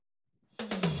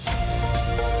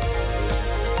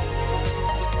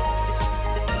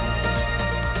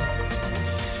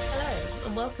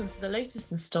the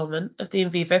latest instalment of the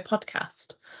In Vivo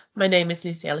podcast. My name is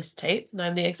Lucy Ellis-Tate, and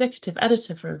I'm the executive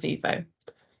editor for In Vivo.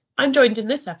 I'm joined in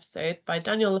this episode by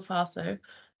Daniel Lofaso,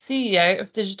 CEO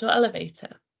of Digital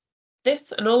Elevator.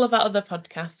 This and all of our other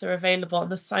podcasts are available on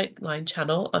the Sightline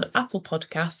channel on Apple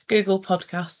Podcasts, Google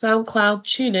Podcasts, SoundCloud,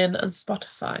 TuneIn, and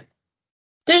Spotify.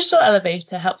 Digital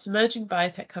Elevator helps emerging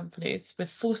biotech companies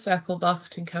with full-circle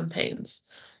marketing campaigns.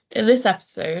 In this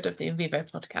episode of the In Vivo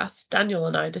podcast, Daniel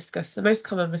and I discuss the most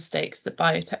common mistakes that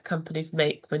biotech companies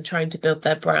make when trying to build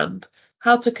their brand,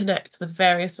 how to connect with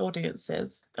various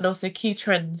audiences, and also key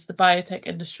trends the biotech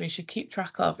industry should keep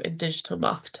track of in digital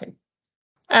marketing.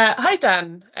 Hi,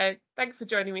 Dan. Thanks for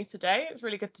joining me today. It's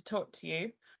really good to talk to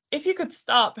you. If you could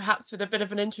start perhaps with a bit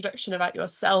of an introduction about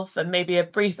yourself and maybe a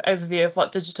brief overview of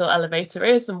what Digital Elevator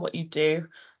is and what you do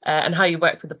and how you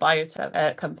work with the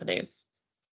biotech companies.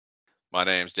 My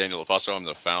name is Daniel Lofaso. I'm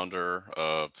the founder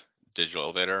of Digital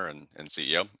Elevator and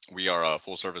CEO. We are a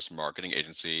full service marketing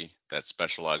agency that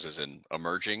specializes in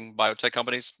emerging biotech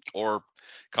companies or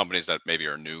companies that maybe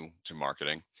are new to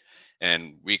marketing.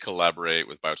 And we collaborate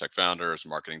with biotech founders,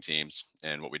 marketing teams,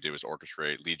 and what we do is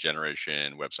orchestrate lead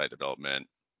generation, website development,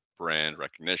 brand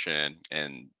recognition,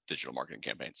 and digital marketing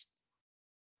campaigns.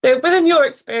 So within your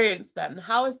experience then,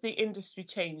 how has the industry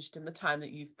changed in the time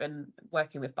that you've been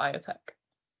working with biotech?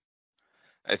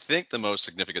 I think the most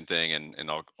significant thing,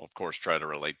 and I'll of course try to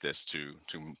relate this to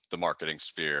the marketing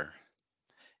sphere,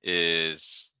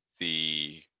 is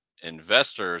the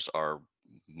investors are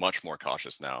much more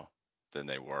cautious now than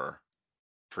they were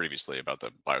previously about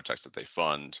the biotechs that they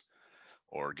fund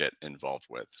or get involved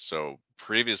with. So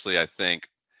previously, I think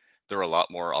there were a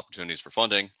lot more opportunities for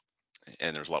funding,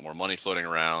 and there's a lot more money floating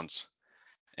around,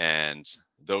 and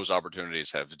those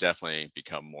opportunities have definitely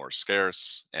become more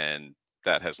scarce, and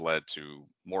that has led to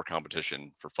more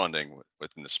competition for funding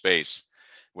within the space,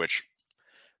 which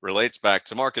relates back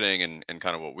to marketing and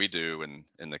kind of what we do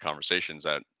and the conversations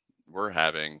that we're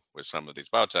having with some of these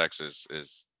biotechs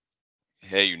is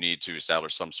hey, you need to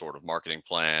establish some sort of marketing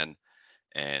plan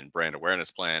and brand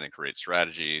awareness plan and create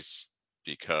strategies,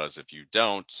 because if you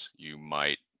don't, you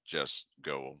might just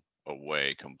go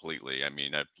away completely. I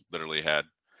mean, I've literally had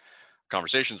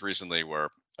conversations recently where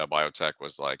a biotech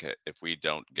was like, "Hey, if we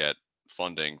don't get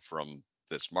funding from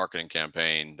this marketing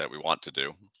campaign that we want to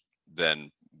do, then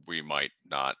we might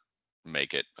not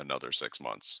make it another 6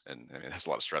 months." And I mean, that's a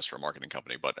lot of stress for a marketing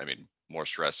company, but I mean, more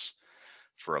stress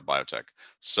for a biotech.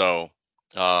 So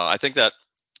I think that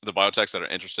the biotechs that are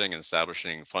interested in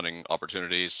establishing funding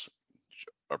opportunities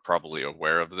are probably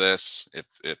aware of this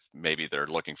if maybe they're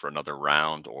looking for another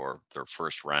round or their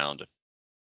first round.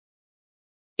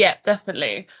 Yeah,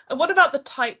 definitely. And what about the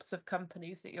types of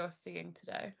companies that you're seeing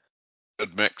today?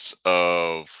 Good mix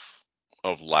of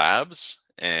labs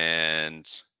and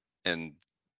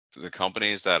the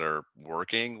companies that are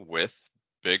working with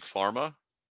big pharma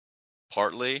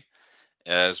partly,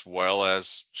 as well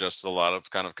as just a lot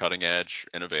of kind of cutting edge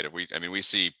innovative. We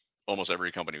see almost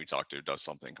every company we talk to does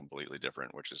something completely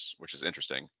different, which is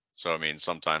interesting. So I mean,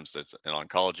 sometimes it's an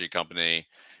oncology company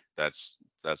that's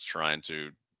trying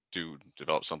to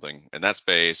develop something in that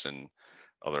space, and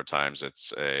other times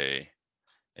it's a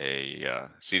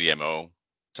CDMO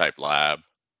type lab,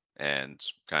 and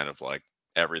kind of like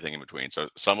everything in between. So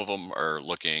some of them are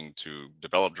looking to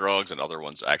develop drugs, and other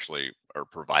ones actually are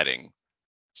providing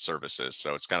services.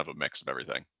 So it's kind of a mix of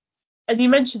everything. And you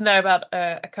mentioned there about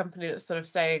a company that's sort of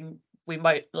saying we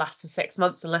might last for 6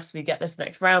 months unless we get this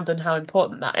next round, and how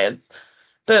important that is.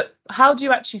 But how do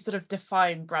you actually sort of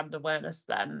define brand awareness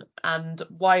then? And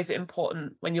why is it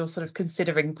important when you're sort of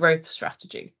considering growth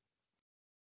strategy?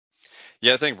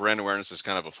 Yeah, I think brand awareness is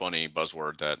kind of a funny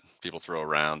buzzword that people throw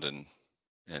around and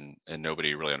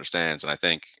nobody really understands. And I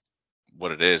think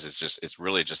what it is it's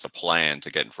really just a plan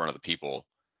to get in front of the people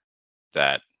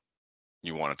that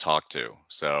you want to talk to.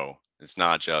 So it's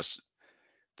not just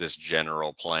this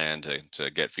general plan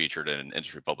to get featured in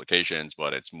industry publications,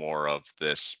 but it's more of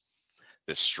this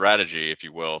strategy, if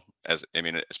you will, as I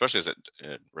mean, especially as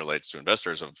it relates to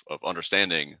investors, of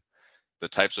understanding the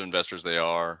types of investors they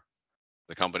are,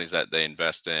 the companies that they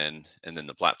invest in, and then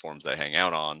the platforms they hang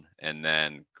out on, and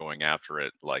then going after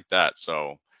it like that.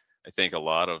 So I think a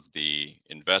lot of the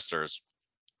investors,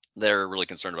 they're really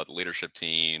concerned about the leadership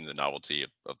team, the novelty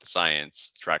of the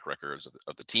science, track records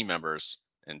of the team members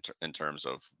in terms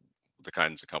of the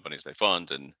kinds of companies they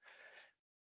fund. And,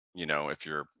 you know, if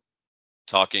you're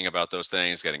talking about those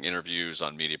things, getting interviews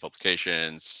on media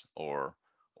publications, or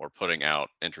putting out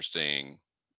interesting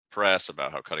press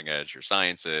about how cutting edge your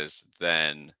science is,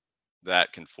 then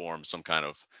that can form some kind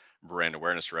of brand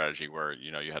awareness strategy where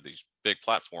you have these big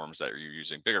platforms that you're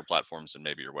using, bigger platforms than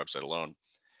maybe your website alone,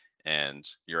 and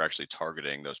you're actually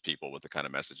targeting those people with the kind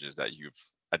of messages that you've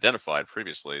identified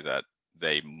previously that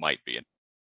they might be in.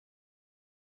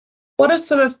 What are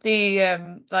some of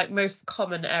the like most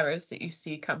common errors that you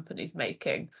see companies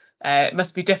making? It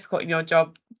must be difficult in your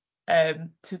job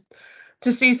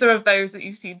to see some of those that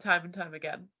you've seen time and time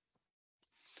again.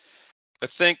 I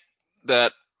think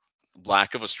that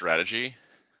lack of a strategy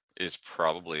is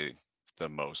probably the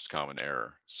most common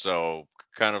error. So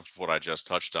kind of what I just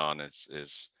touched on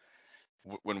is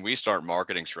when we start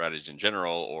marketing strategies in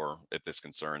general, or if this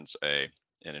concerns an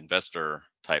investor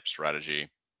type strategy,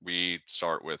 we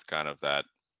start with kind of that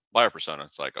buyer persona.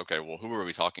 It's like, okay, well, who are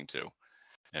we talking to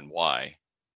and why?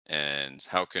 And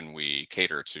how can we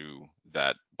cater to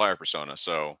that buyer persona?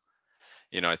 So,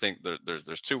 I think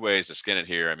there's two ways to skin it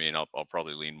here. I mean, I'll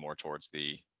probably lean more towards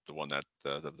the one that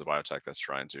the biotech that's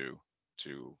trying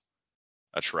to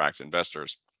attract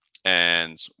investors.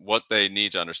 And what they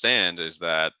need to understand is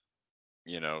that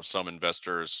some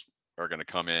investors are going to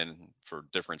come in for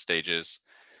different stages.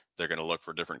 They're going to look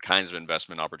for different kinds of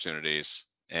investment opportunities,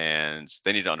 and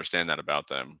they need to understand that about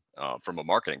them from a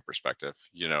marketing perspective.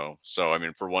 So I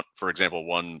mean, for example,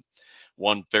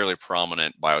 one fairly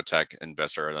prominent biotech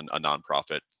investor, a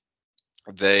nonprofit,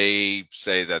 they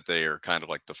say that they are kind of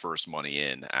like the first money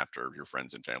in after your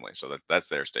friends and family. So that's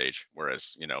their stage.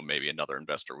 Whereas, maybe another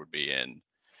investor would be in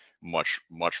much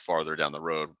farther down the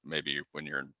road, maybe when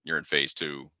you're in phase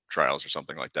 2 trials or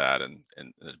something like that, and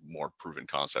more proven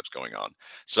concepts going on.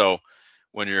 So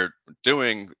when you're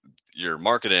doing your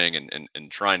marketing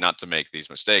and trying not to make these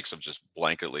mistakes of just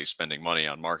blanketly spending money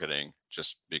on marketing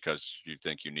just because you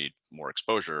think you need more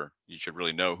exposure, you should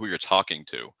really know who you're talking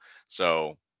to.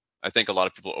 So I think a lot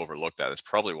of people overlook that. It's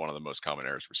probably one of the most common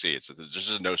errors we see. It's there's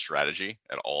just no strategy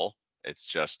at all. It's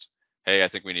just, hey, I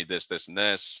think we need this, and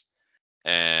this,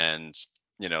 and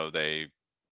they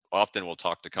often will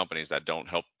talk to companies that don't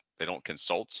help. They don't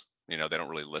consult. They don't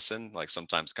really listen. Like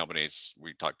sometimes companies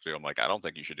we talk to, I'm like, I don't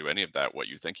think you should do any of that. What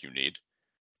you think you need,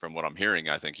 from what I'm hearing,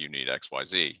 I think you need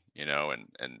XYZ.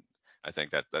 And I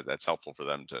think that's helpful for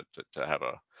them to have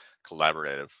a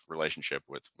collaborative relationship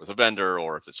with a vendor,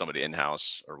 or if it's somebody in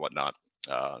house or whatnot,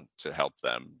 to help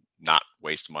them not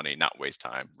waste money, not waste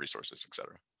time, resources,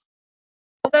 etc.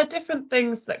 Are there different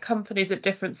things that companies at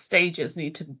different stages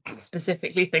need to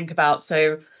specifically think about?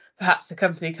 So perhaps a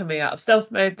company coming out of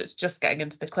stealth mode that's just getting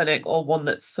into the clinic, or one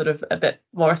that's sort of a bit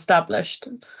more established.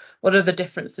 What are the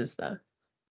differences there?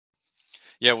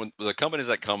 Yeah, when the companies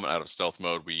that come out of stealth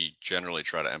mode, we generally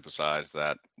try to emphasize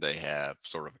that they have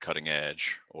sort of a cutting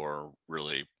edge or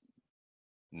really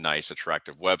nice,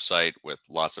 attractive website with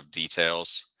lots of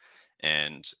details.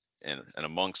 And and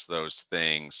amongst those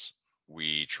things,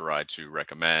 we try to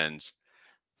recommend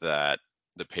that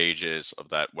the pages of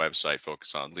that website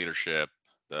focus on leadership,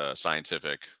 the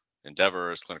scientific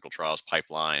endeavors, clinical trials,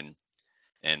 pipeline,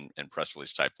 and press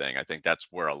release type thing. I think that's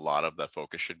where a lot of the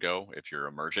focus should go if you're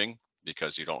emerging,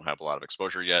 because you don't have a lot of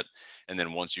exposure yet. And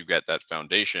then once you get that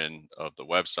foundation of the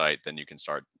website, then you can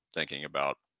start thinking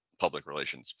about public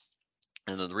relations.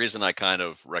 And then the reason I kind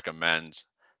of recommend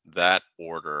that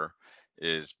order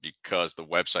is because the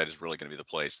website is really going to be the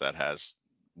place that has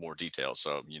more details.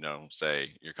 So,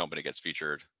 say your company gets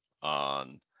featured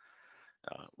on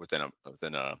within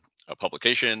a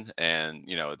publication, and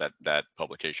that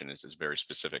publication is very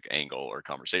specific angle or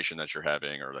conversation that you're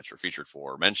having or that you're featured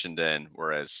for or mentioned in.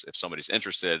 Whereas if somebody's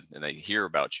interested and they hear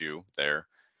about you there,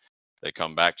 they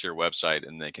come back to your website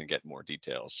and they can get more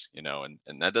details. And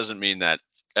that doesn't mean that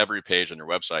every page on your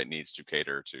website needs to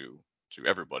cater to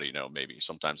everybody. Maybe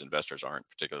sometimes investors aren't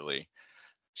particularly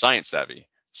science savvy,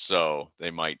 so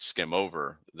they might skim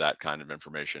over that kind of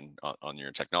information on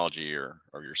your technology or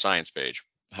your science page.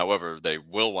 However, they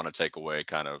will want to take away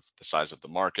kind of the size of the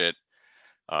market,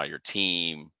 your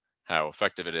team, how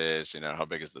effective it is, how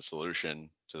big is the solution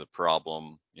to the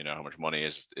problem, how much money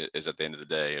is at the end of the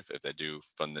day if they do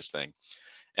fund this thing.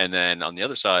 And then on the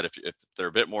other side, if they're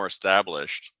a bit more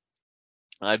established,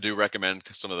 I do recommend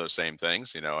some of those same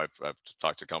things. I've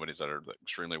talked to companies that are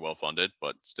extremely well funded,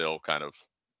 but still kind of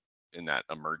in that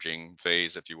emerging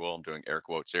phase, if you will. I'm doing air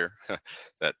quotes here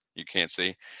that you can't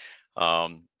see.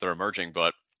 They're emerging,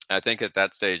 but I think at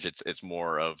that stage, it's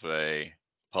more of a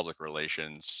public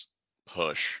relations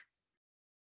push.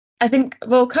 I think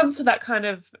we'll come to that kind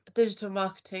of digital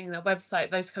marketing, the website,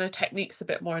 those kind of techniques a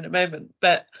bit more in a moment.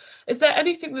 But is there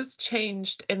anything that's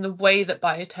changed in the way that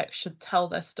biotech should tell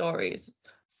their stories?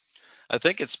 I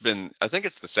think it's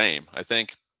the same. I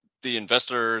think the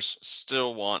investors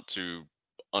still want to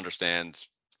understand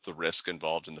the risk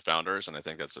involved in the founders, and I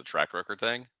think that's a track record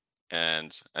thing.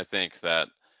 And I think that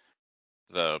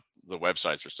the the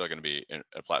websites are still going to be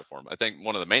a platform. I think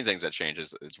one of the main things that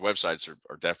changes is websites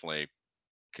are definitely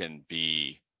can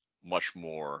be much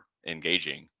more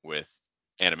engaging with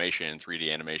animation,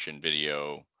 3D animation,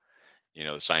 video,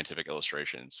 the scientific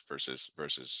illustrations versus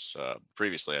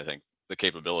previously. I think the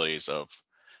capabilities of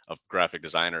graphic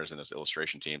designers and those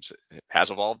illustration teams has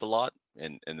evolved a lot,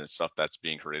 and the stuff that's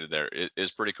being created there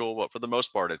is pretty cool. But for the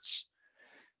most part, it's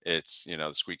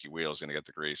the squeaky wheel is going to get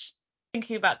the grease.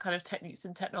 Thinking about kind of techniques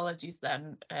and technologies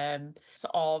then,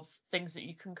 sort of things that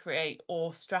you can create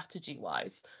or strategy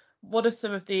wise, what are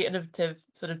some of the innovative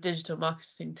sort of digital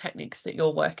marketing techniques that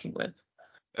you're working with?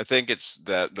 I think it's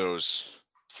that those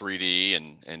 3D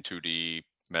and 2D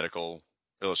medical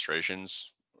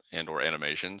illustrations and or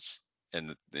animations,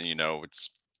 and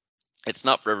it's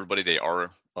not for everybody. They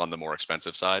are on the more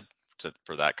expensive side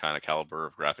for that kind of caliber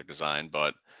of graphic design.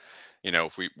 But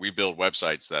if we build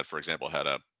websites that, for example, had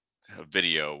a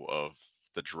video of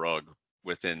the drug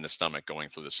within the stomach going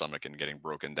through the stomach and getting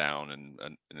broken down,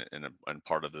 and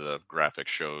part of the graphic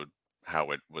showed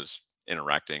how it was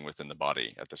interacting within the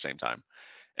body at the same time.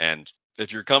 And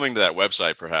if you're coming to that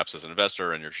website perhaps as an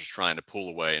investor and you're just trying to pull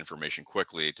away information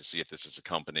quickly to see if this is a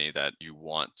company that you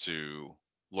want to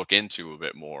look into a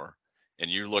bit more, and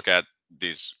you look at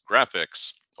these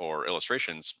graphics or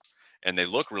illustrations and they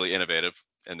look really innovative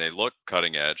and they look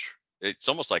cutting edge, it's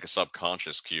almost like a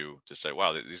subconscious cue to say,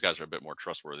 wow, these guys are a bit more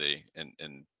trustworthy, and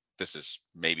this is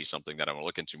maybe something that I want to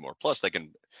look into more. Plus, they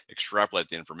can extrapolate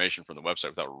the information from the website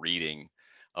without reading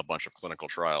a bunch of clinical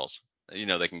trials.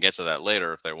 They can get to that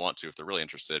later if they want to, if they're really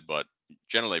interested. But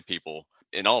generally, people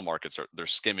in all markets they're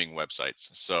skimming websites.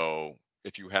 So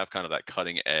if you have kind of that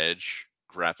cutting edge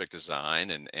graphic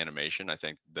design and animation, I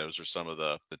think those are some of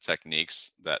the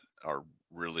techniques that are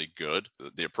really good.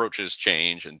 The approaches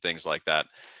change and things like that,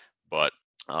 but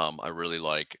I really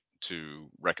like to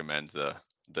recommend the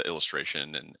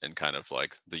illustration and kind of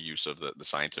like the use of the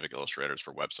scientific illustrators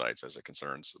for websites as it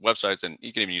concerns websites, and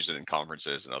you can even use it in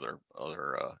conferences and other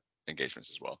engagements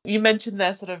as well. You mentioned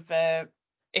there sort of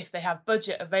if they have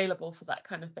budget available for that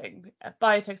kind of thing.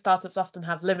 Biotech startups often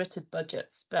have limited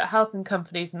budgets, but how can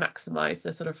companies maximize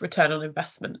the sort of return on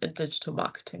investment in digital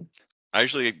marketing? I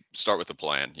usually start with the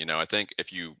plan. I think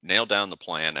if you nail down the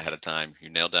plan ahead of time, you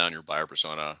nail down your buyer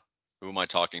persona, who am I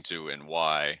talking to and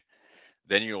why,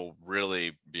 then you'll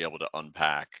really be able to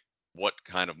unpack what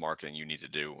kind of marketing you need to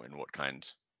do and what kind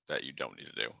that you don't need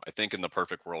to do. I think in the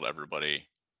perfect world, everybody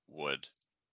would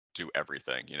do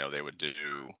everything. They would do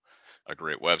a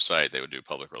great website, they would do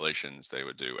public relations, they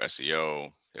would do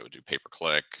SEO, they would do pay per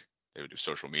click, they would do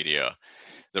social media.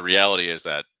 The reality is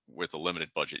that with a limited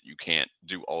budget, you can't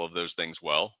do all of those things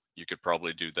well. You could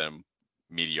probably do them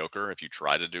mediocre if you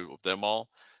try to do them all.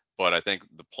 But I think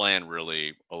the plan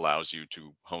really allows you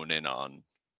to hone in on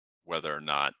whether or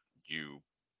not you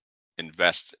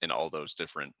invest in all those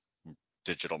different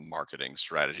digital marketing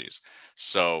strategies.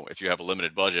 So if you have a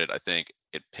limited budget, I think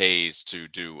it pays to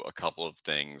do a couple of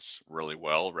things really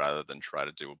well rather than try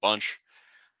to do a bunch.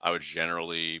 I would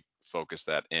generally focus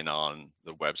that in on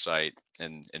the website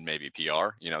and maybe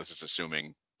PR. This is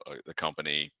assuming the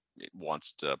company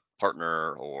wants to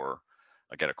partner or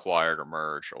get acquired or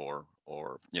merge or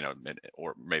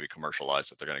maybe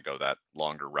commercialize if they're going to go that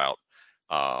longer route.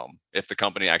 If the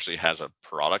company actually has a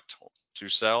product to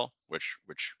sell, which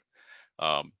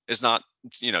is not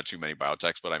too many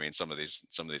biotechs, but I mean some of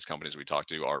these companies we talk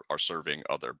to are serving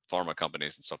other pharma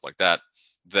companies and stuff like that.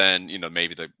 Then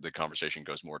maybe the conversation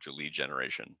goes more to lead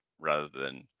generation rather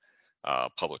than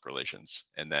public relations,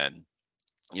 and then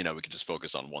we could just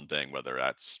focus on one thing, whether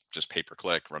that's just pay per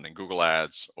click, running Google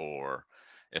ads, or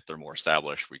if they're more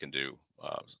established, we can do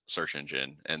search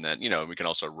engine, and then we can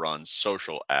also run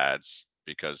social ads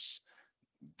because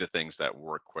the things that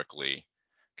work quickly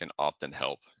can often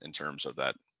help in terms of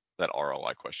that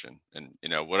ROI question. And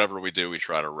whatever we do, we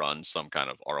try to run some kind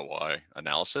of ROI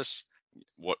analysis.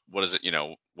 What is it?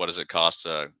 What does it cost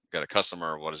to get a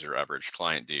customer? What is your average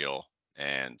client deal?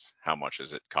 And how much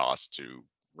does it cost to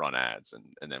run ads?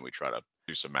 And then we try to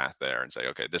do some math there and say,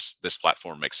 okay, this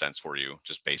platform makes sense for you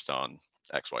just based on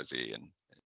XYZ. And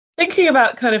Thinking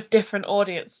about kind of different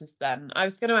audiences, then, I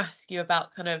was going to ask you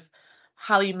about kind of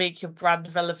how you make your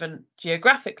brand relevant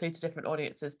geographically to different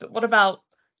audiences, but what about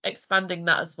expanding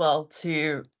that as well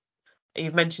to,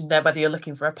 you've mentioned there, whether you're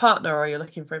looking for a partner or you're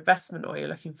looking for investment or you're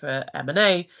looking for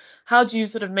M&A, how do you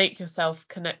sort of make yourself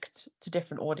connect to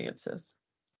different audiences?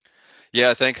 yeah,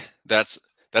 I think that's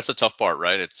a tough part,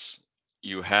 right? It's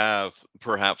you have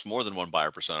perhaps more than one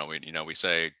buyer persona. We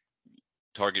say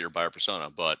target your buyer persona,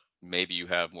 but maybe you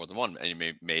have more than one,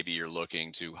 and maybe you're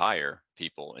looking to hire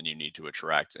people and you need to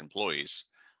attract employees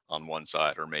on one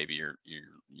side, or maybe you're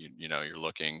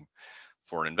looking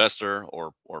for an investor,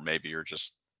 or maybe you're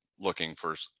just looking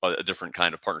for a different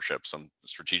kind of partnership, some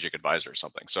strategic advisor or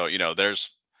something. So there's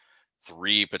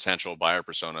three potential buyer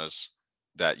personas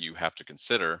that you have to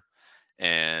consider,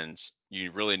 and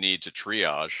you really need to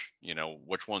triage,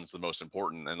 which one's the most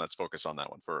important, and let's focus on that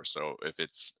one first. So if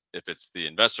it's the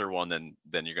investor one,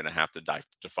 then you're going to have to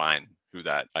define who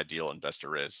that ideal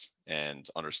investor is and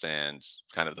understand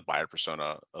kind of the buyer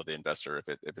persona of the investor.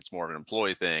 If it's more of an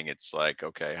employee thing, it's like,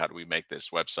 okay, how do we make this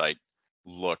website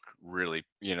look really,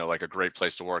 like a great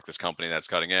place to work, this company that's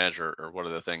cutting edge, or what are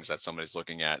the things that somebody's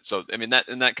looking at. So I mean,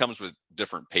 that comes with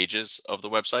different pages of the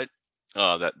website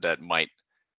that might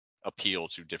appeal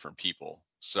to different people.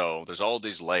 So there's all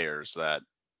these layers that,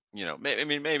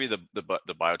 maybe the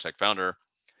biotech founder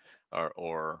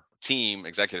or team,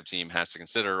 executive team, has to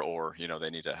consider, or they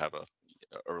need to have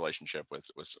a relationship with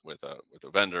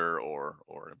a vendor or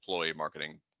an employee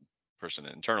marketing person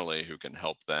internally who can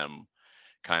help them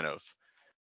kind of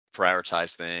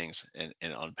prioritize things and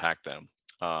unpack them.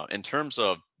 In terms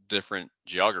of different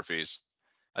geographies,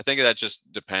 I think that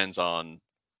just depends on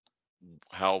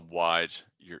how wide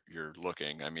you're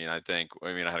looking. I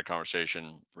had a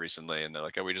conversation recently, and they're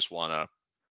like, "Oh, we just want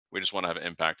to have an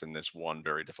impact in this one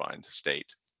very defined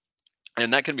state,"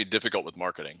 and that can be difficult with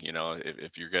marketing.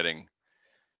 If you're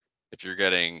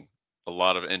getting a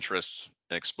lot of interest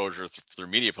and exposure through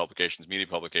media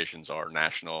publications are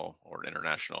national or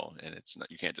international, and it's not,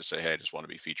 you can't just say, hey, I just want to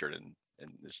be featured in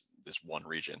this one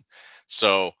region.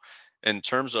 So in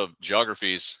terms of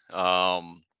geographies,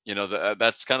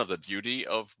 that's kind of the beauty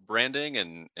of branding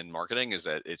and marketing, is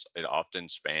that it often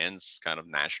spans kind of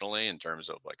nationally, in terms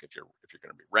of, like, if you're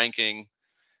going to be ranking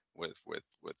with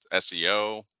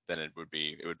SEO, then it would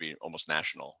be almost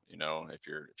national. If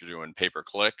you're doing pay per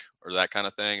click or that kind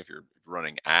of thing, if you're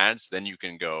running ads, then you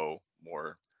can go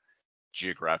more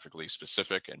geographically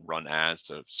specific and run ads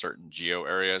to certain geo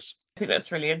areas. I think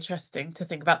that's really interesting to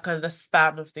think about kind of the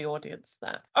span of the audience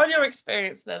there. On your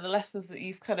experience there, the lessons that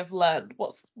you've kind of learned,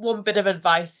 what's one bit of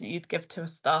advice that you'd give to a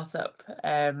startup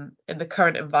in the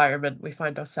current environment we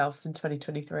find ourselves in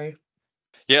 2023?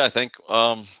 Yeah, I think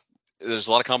there's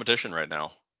a lot of competition right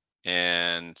now,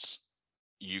 and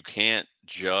you can't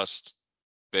just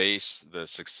base the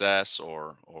success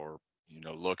or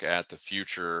look at the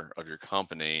future of your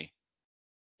company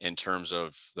in terms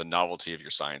of the novelty of your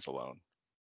science alone.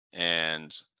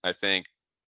 And I think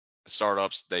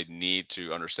startups, they need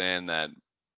to understand that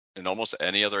in almost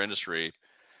any other industry,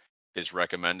 it's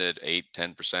recommended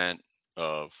 8-10%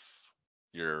 of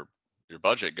your your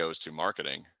budget goes to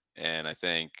marketing. And I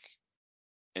think,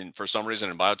 and for some reason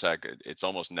in biotech, it's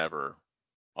almost never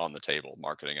on the table,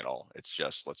 marketing at all. It's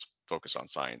just, let's focus on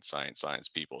science, science, science,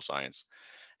 people, science.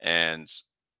 And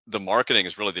the marketing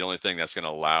is really the only thing that's going to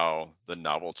allow the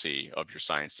novelty of your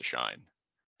science to shine.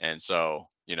 And so,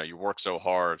 you work so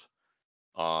hard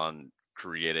on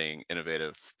creating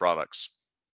innovative products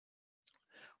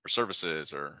or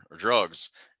services or drugs,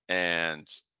 and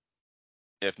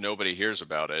if nobody hears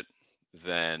about it,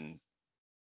 then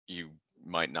you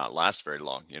might not last very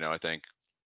long. I think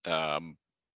um,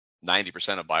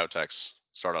 90% of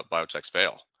startup biotechs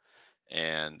fail.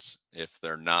 And if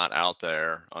they're not out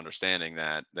there understanding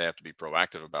that they have to be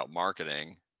proactive about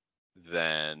marketing,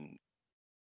 then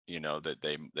that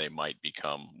they might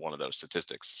become one of those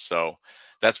statistics. So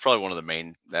that's probably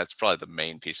the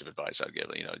main piece of advice I'd give.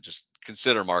 Just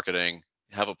consider marketing,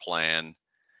 have a plan.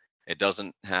 It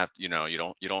doesn't have, you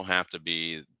don't have to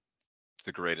be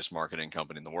the greatest marketing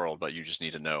company in the world, but you just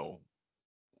need to know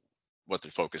what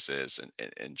their focus is,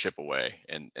 and chip away,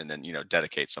 and then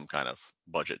dedicate some kind of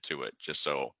budget to it, just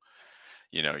so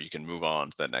you can move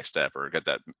on to that next step or get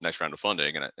that next round of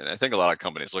funding. And I think a lot of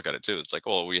companies look at it too. It's like,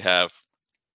 well, we have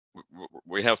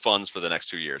funds for the next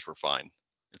 2 years, we're fine.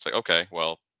 It's like, okay,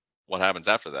 well, what happens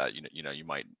after that? You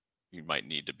might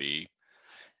need to be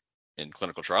in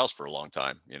clinical trials for a long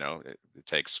time. It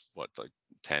takes what, like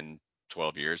 10,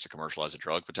 12 years to commercialize a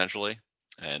drug potentially.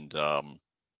 And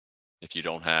if you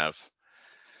don't have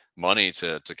money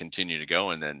to continue to go,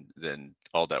 and then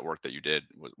all that work that you did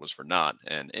was for naught.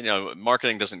 And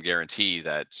marketing doesn't guarantee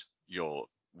that you'll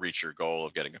reach your goal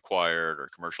of getting acquired or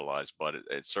commercialized, but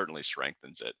it certainly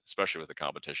strengthens it, especially with the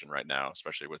competition right now,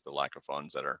 especially with the lack of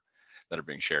funds that are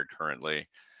being shared currently.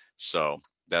 So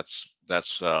that's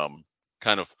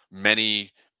kind of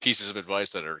many pieces of advice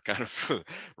that are kind of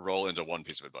roll into one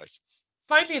piece of advice.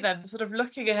 Finally then, sort of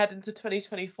looking ahead into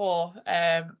 2024,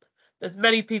 there's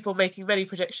many people making many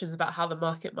predictions about how the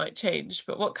market might change,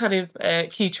 but what kind of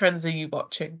key trends are you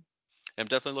watching? I'm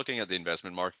definitely looking at the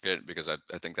investment market because I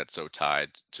think that's so tied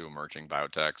to emerging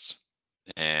biotechs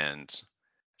and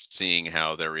seeing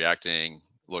how they're reacting,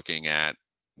 looking at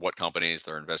what companies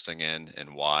they're investing in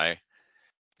and why,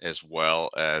 as well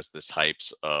as the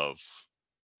types of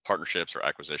partnerships or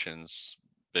acquisitions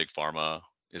big pharma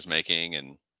is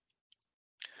making,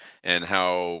 and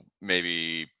how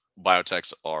maybe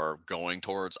biotechs are going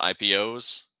towards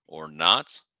IPOs or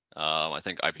not. I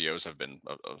think IPOs have been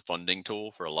a funding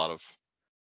tool for a lot of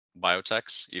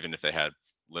biotechs, even if they had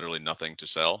literally nothing to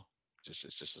sell. It's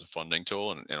just a funding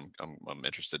tool, and I'm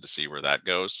interested to see where that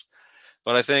goes.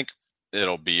 But I think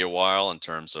it'll be a while in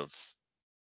terms of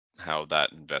how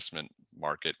that investment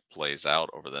market plays out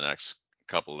over the next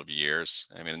couple of years.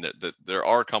 I mean, there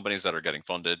are companies that are getting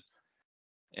funded,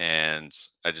 and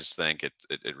I just think it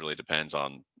really depends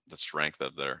on the strength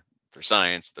of their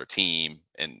science, their team,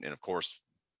 and of course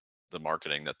the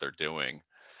marketing that they're doing.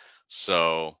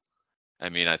 So I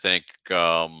mean, I think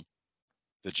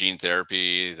the gene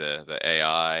therapy, the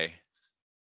AI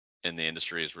in the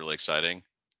industry is really exciting,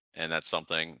 and that's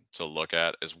something to look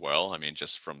at as well. I mean,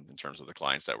 just from in terms of the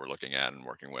clients that we're looking at and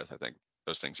working with, I think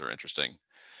those things are interesting.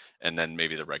 And then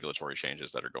maybe the regulatory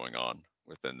changes that are going on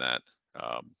within that,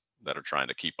 that are trying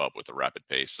to keep up with the rapid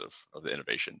pace of the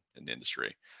innovation in the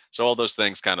industry. So all those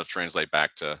things kind of translate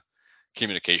back to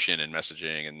communication and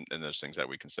messaging, and those things that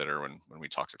we consider when we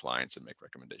talk to clients and make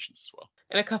recommendations as well.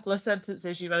 In a couple of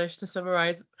sentences, you managed to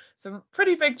summarize some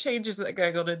pretty big changes that are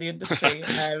going on in the industry,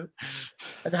 and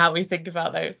how we think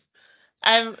about those.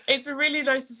 It's been really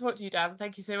nice to talk to you, Dan.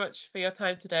 Thank you so much for your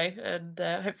time today, and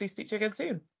hopefully speak to you again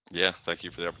soon. Yeah, thank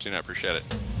you for the opportunity. I appreciate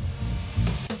it.